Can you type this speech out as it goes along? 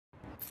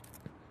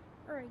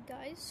Alright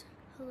guys,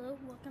 hello,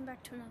 welcome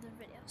back to another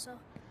video. So,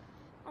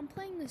 I'm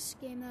playing this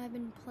game that I've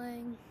been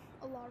playing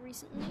a lot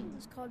recently.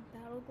 It's called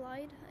Battle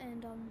Glide,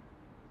 and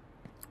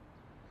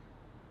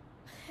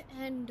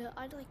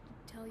I'd like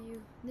to tell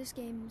you, this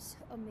game's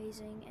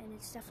amazing, and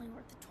it's definitely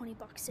worth the 20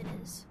 bucks it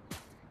is.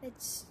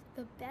 It's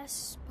the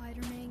best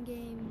Spider-Man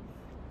game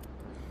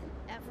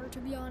ever, to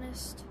be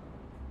honest.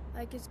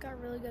 Like, it's got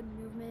really good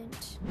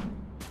movement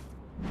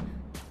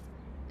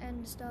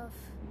and stuff.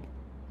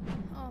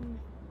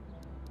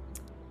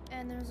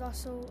 And there's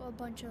also a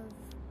bunch of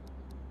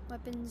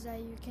weapons that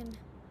you can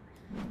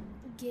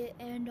get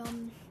and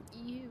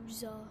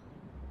use.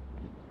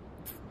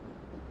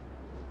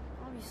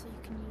 Obviously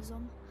you can use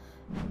them.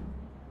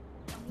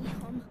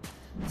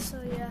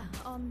 So yeah,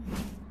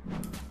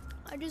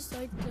 I just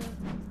like to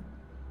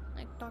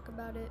talk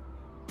about it,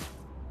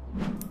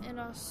 and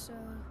also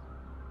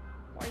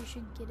why you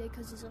should get it,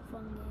 because it's a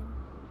fun game.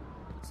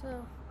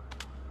 So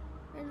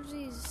there's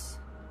these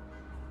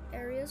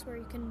areas where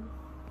you can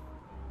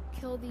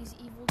kill these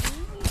evil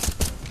dudes.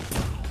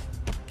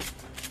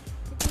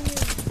 You can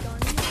use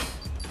guns,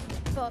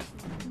 but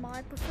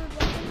my preferred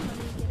weapon, let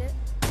me get it.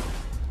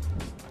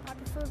 My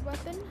preferred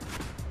weapon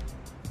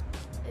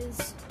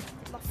is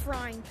the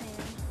frying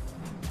pan.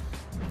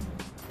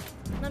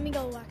 Let me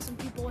go whack some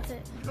people with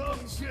it. Come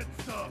get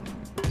some.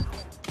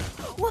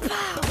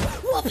 Whoop-ow!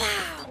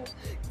 Whoop-ow!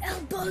 El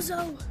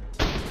Bozo!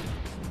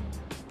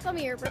 Come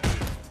here, bro.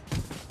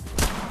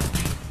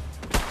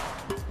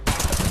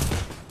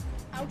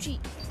 Ouchie.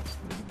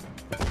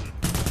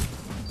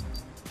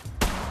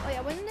 Oh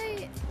yeah, when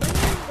there's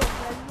the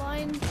red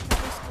line, that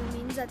basically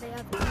means that they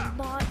have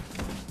aimbot.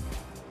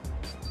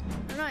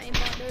 They're not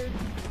aimbot, they're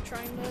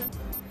trying to,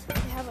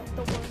 they have like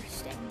the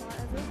worst aimbot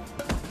ever.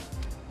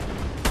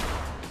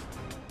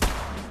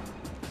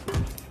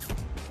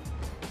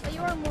 But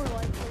you are more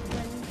likely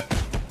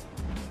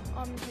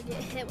to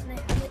get hit when they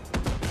have it.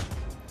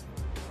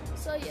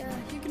 So yeah,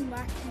 you can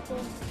whack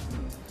people.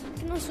 You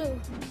can also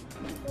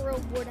throw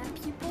wood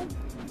at people.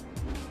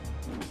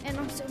 And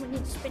also when you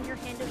spin your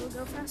hand, it will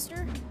go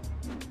faster,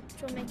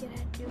 which will make it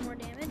do more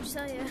damage.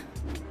 So yeah.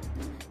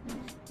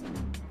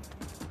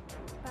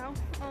 Wow.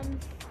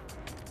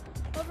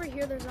 Over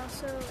here there's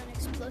also an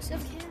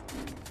explosive camp,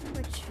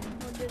 which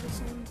will do the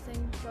same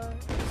thing but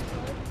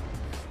explode.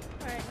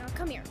 Alright, now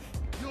come here.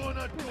 You're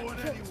not going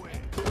anywhere.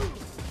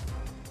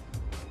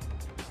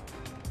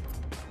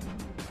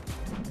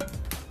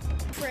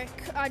 Frick,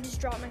 I just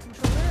dropped my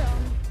controller.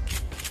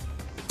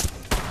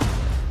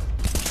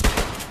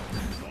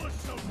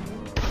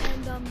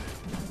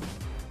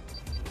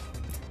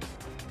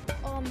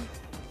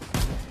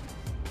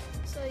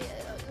 So yeah,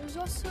 there's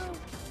also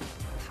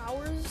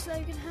powers that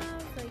you can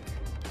have, like you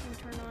can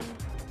turn on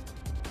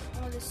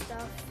all this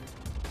stuff.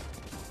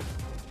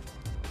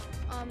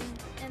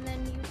 And then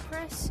you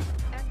press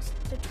X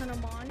to turn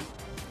them on,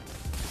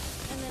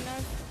 and then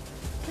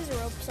there's a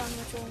rope on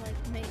which will like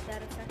make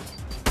that effect.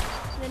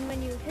 And then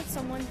when you hit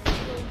someone, it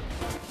will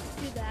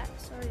do that.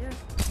 So yeah,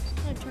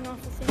 I'm gonna turn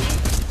off the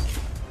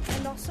thing.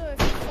 And also, if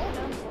you fall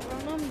down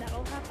on them,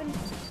 that'll happen.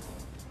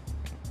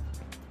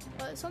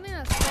 But something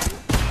that's fun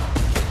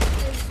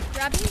is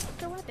grabbing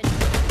their weapon.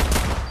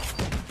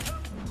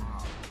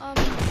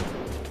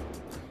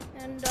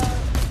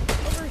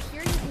 Over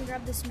here you can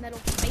grab this metal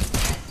pipe.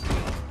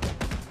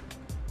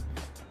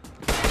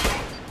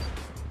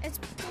 It's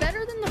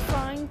better than the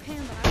frying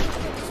pan, but I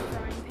prefer this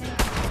frying pan.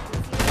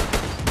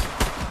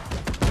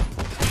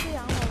 Actually, I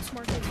don't know what's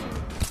more good.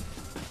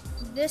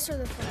 This or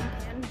the frying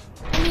pan.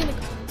 Let me in the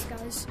comments,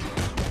 guys.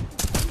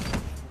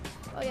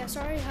 Oh yeah,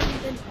 sorry I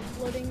haven't been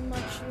uploading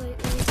much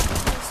lately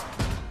because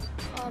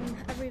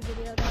every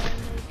video that I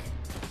make,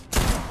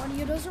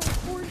 audio doesn't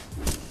record.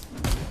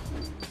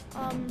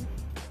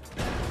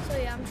 So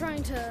yeah,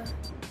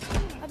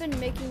 I've been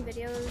making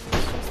videos, it's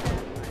just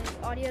that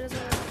my audio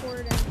doesn't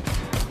record and I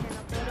can't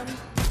upload them.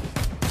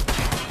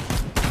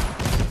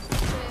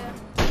 So yeah,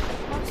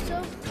 also,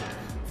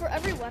 for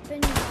every weapon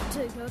you have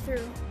to go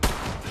through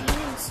pain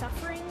and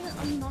suffering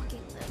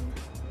unlocking them.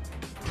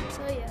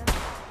 So yeah.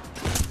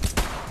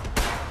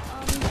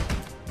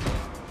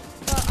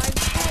 But I've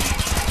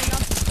had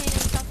enough pain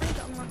and suffering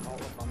to unlock all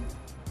of them.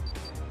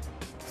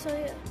 So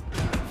yeah.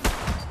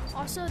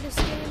 Also, this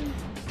game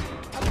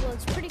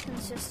uploads pretty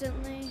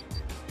consistently.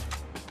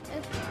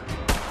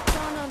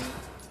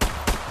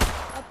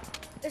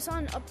 It's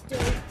on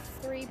update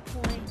 3.0,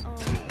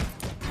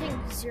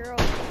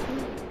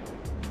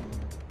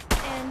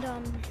 and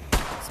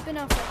it's been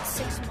out for like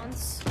 6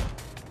 months.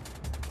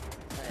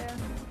 So yeah,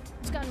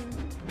 it's gotten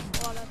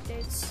a lot of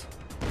updates.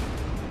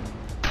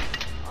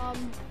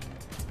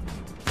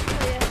 So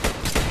yeah.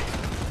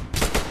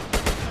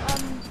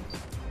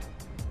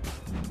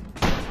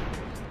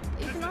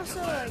 You can also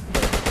like do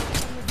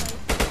some of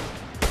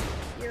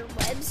like your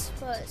webs,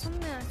 but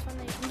something that's fun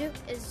that you can do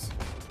is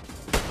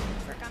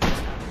you can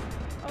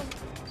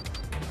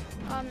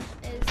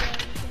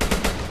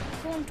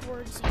pull them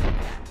towards you like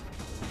that,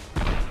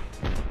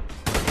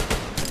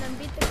 and then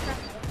beat the crap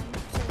out of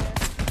them. So yeah.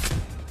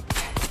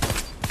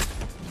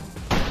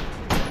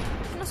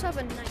 also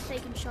have a knife that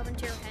you can shove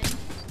into your head.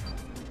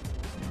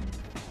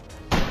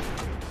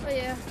 But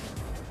yeah,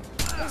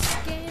 this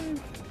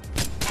game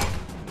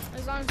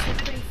is honestly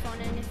pretty fun,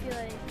 and if you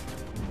like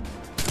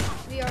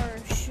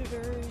VR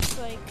shooters,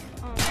 like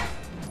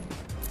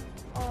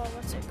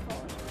what's it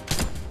called?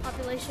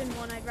 Population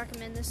 1, I'd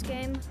recommend this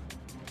game.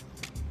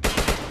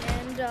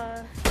 And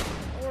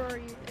or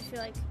if you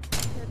like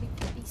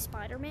be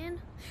Spider-Man,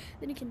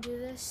 then you can do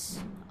this.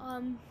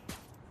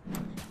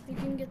 You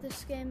can get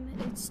this game.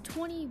 It's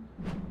 20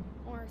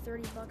 or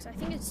 30 bucks. I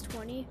think it's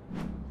 20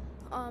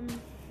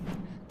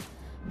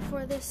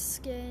 for this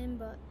game,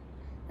 but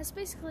that's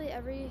basically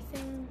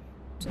everything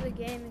to the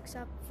game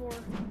except for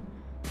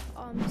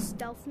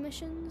stealth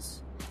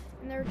missions.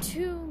 And there are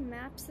 2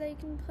 maps that you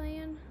can play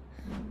in.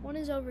 One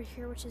is over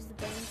here, which is the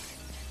bank.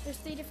 There's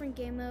 3 different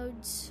game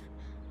modes: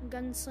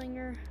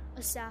 Gunslinger,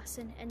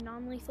 Assassin, and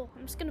Non-Lethal.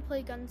 I'm just gonna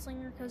play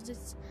Gunslinger because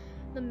it's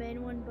the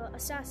main one, but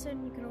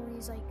Assassin, you can only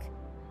use like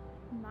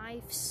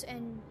knives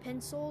and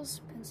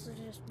pencils. Pencils are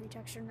just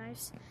retextured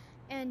knives.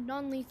 And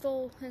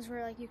Non-Lethal is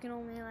where like you can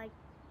only like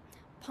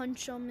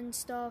punch them and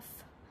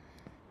stuff,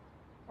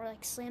 or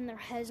like slam their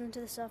heads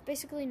into the stuff.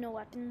 Basically no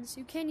weapons.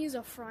 You can use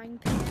a frying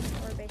pan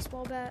or a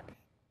baseball bat.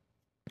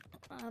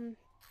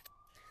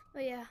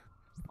 But yeah,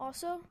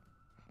 also,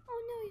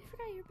 oh no, you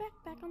forgot your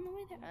backpack on the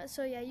way there.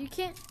 So yeah, you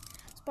can't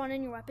spawn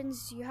in your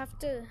weapons. You have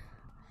to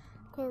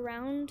go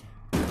around,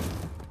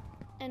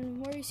 and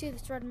where you see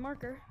this red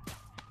marker,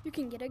 you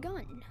can get a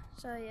gun.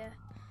 So yeah,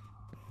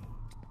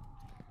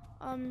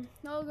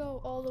 they'll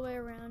go all the way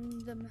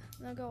around them.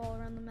 They'll go all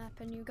around the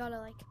map, and you gotta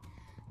like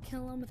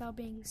kill them without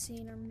being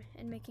seen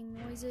and making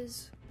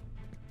noises.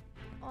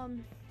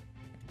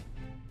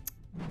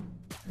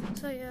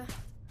 So yeah.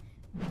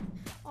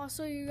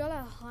 Also, you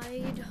gotta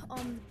hide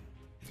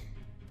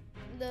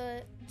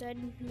the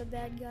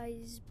bad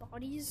guys'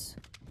 bodies,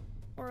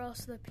 or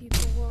else the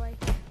people will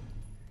like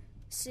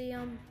see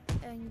them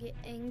and get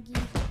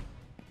angry.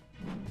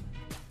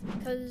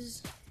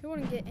 Cause you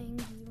wanna get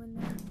angry when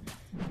their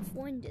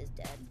friend is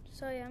dead.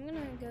 So yeah, I'm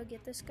gonna go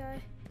get this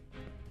guy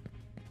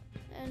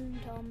and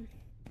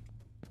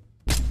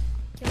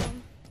kill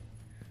him.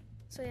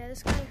 So yeah,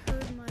 this guy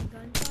heard my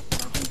gunshot,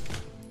 but I can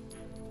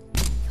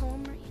kill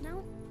him right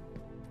now.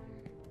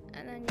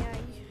 And then yeah,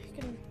 you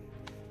can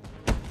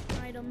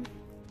hide them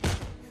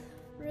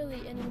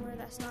really anywhere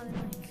that's not in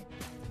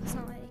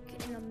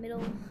like in the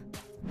middle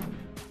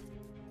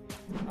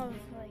of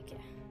like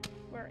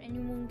where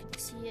anyone can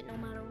see it no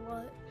matter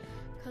what,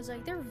 cause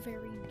like they're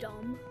very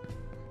dumb.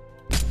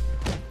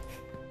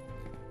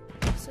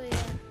 So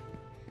yeah,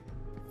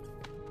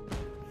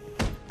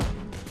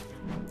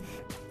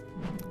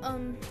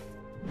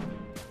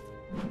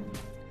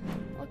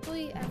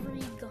 luckily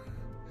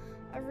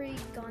every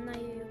gun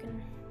that you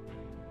can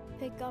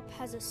pick up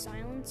has a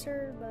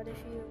silencer, but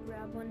if you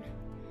grab one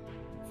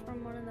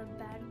from one of the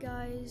bad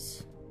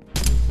guys,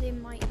 they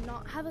might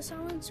not have a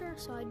silencer,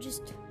 so I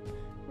just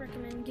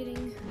recommend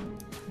getting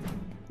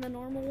the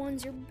normal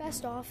ones. You're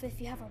best off if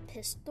you have a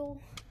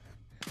pistol,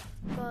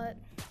 but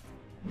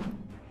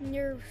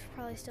you're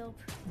probably still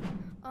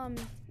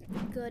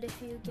good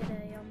if you get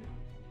a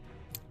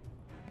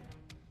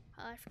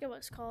I forget what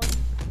it's called.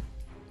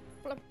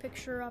 Put a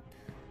picture up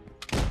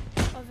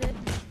of it.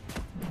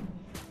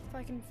 If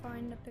I can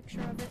find a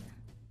picture of it.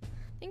 I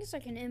think it's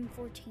like an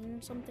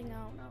M14 something, I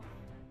don't know.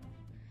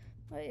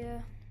 But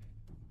yeah.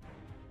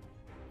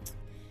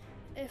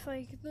 If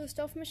like the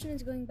stealth mission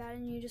is going bad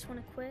and you just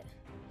want to quit,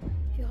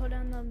 if you hold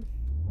down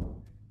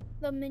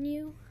the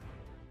menu,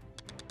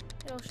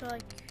 it'll show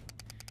like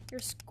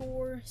your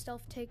score,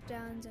 stealth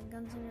takedowns, and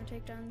gunslinger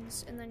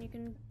takedowns, and then you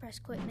can press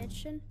quit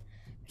mission,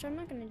 which I'm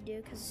not gonna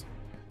do because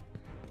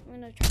I'm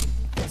gonna try to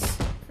beat this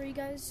for you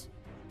guys.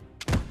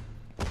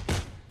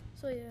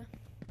 So yeah.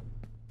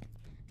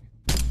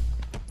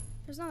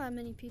 There's not that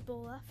many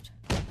people left.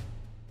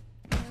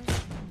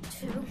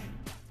 There's 2.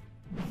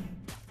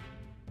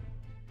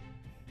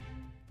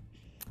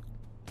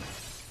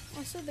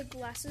 Also, the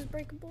glass is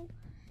breakable,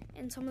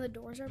 and some of the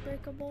doors are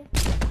breakable,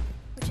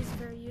 which is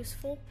very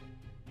useful.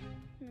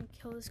 I'm gonna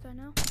kill this guy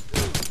now.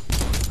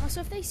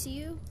 Also, if they see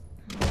you,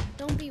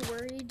 don't be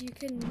worried. You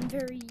can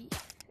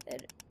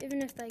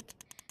even if like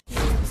they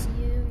don't see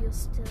you, you'll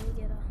still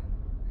get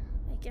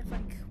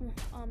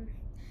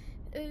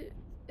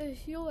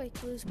if you'll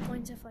like lose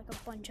points if like a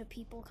bunch of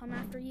people come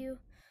after you.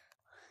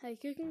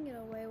 Like you can get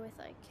away with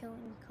like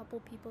killing a couple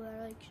people that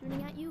are like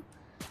shooting at you.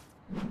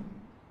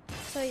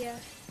 So yeah,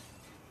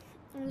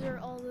 those are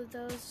all of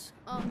those.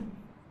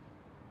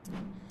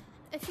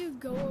 If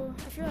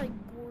you're like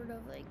bored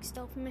of like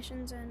stealth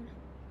missions and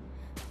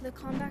the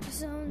combat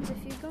zones,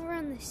 if you go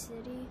around the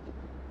city,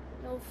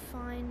 you'll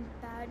find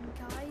bad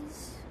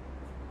guys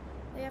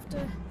they have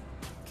to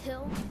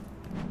kill.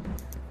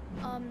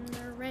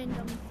 They're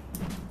random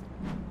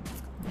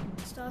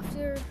stuff.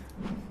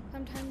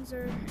 Sometimes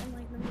they're in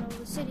like the middle of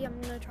the city. I'm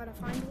gonna try to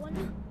find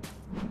one.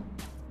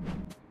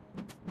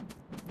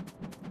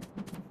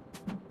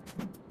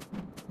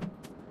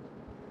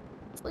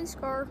 Police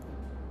car.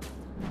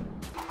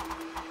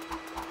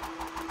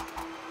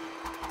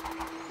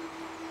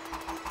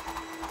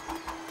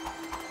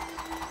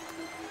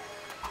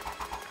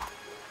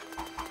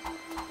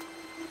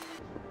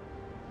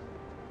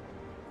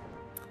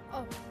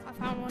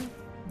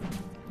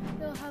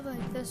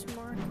 this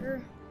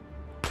marker.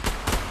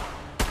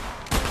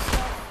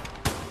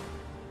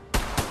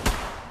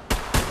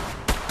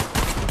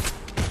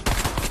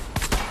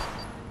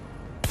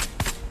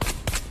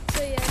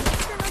 So yeah, make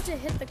sure not to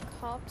hit the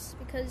cops,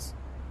 because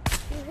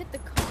if you hit the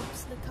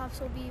cops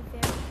will be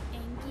very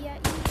angry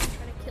at you and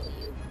try to kill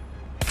you.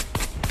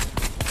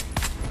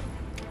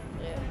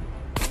 Yeah.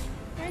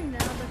 Right now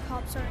the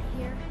cops aren't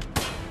here.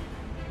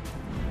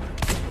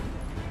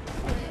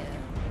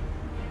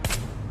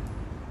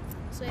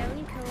 So yeah,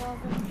 we can kill all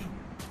of them.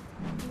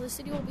 The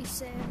city will be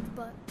saved,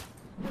 but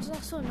there's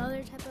also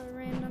another type of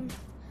random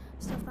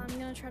stuff that I'm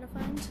gonna try to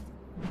find.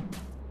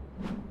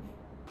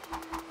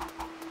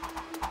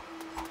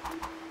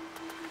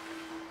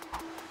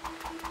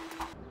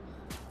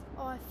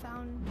 Oh, I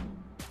found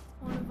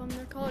one of them.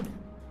 They're called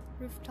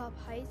rooftop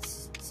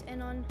heights,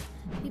 and on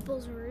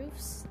people's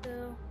roofs,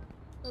 there'll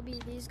be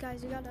these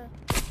guys. You gotta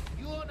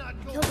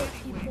kill the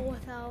people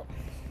without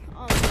kill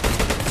all the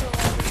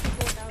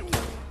people without killing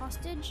a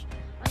hostage.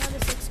 I know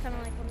this looks kind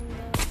of like one of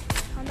the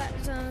combat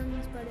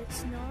zones, but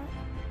it's not.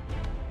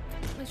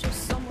 It's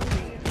just someone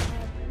who's on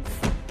a roof.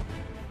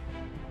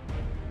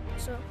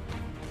 So,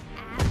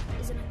 app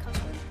isn't a cuss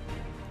word.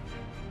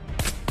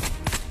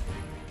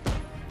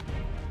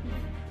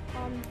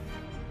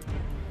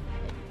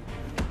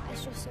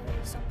 It's just a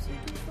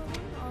substitute for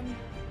one.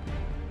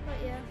 But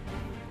yeah.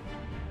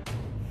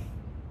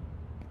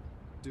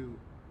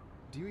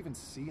 Do you even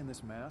see in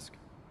this mask?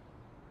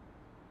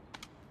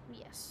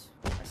 Yes.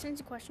 Since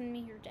you question me,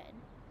 you're dead.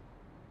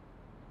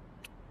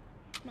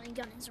 My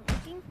gun isn't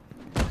working.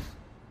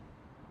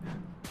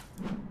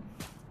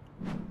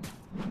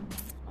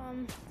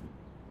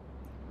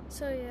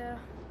 So yeah.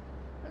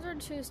 Those are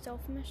 2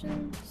 stealth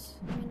missions.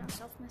 I mean, not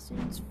stealth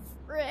missions.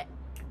 Frick.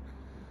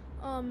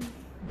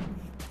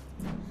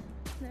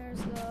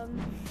 There's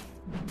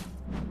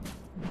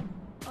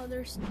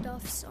other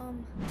stuffs.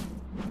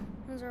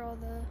 Those are all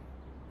the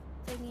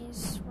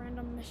thingies,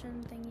 random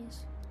mission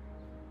thingies.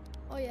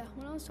 Oh yeah,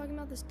 when I was talking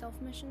about the stealth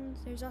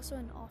missions, there's also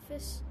an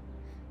office.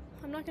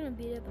 I'm not gonna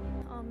beat it, but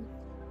I'm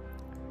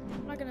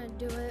not gonna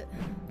do it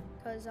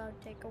because that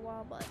would take a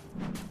while. But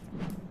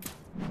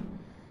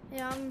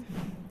yeah,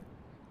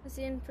 that's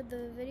the end for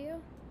the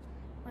video.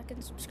 Like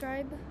and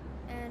subscribe,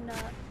 and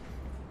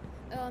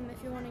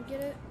if you want to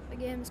get it, the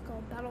game is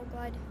called Battle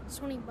Glide. It's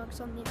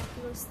 $20 on the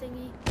Oculus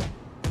thingy.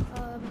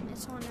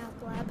 It's on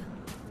App Lab.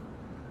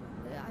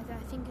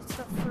 I think it's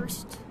the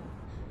first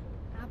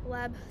App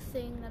Lab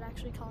thing that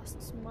actually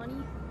costs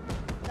money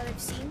that I've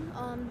seen.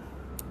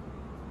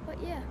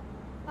 But yeah,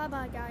 bye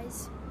bye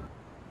guys.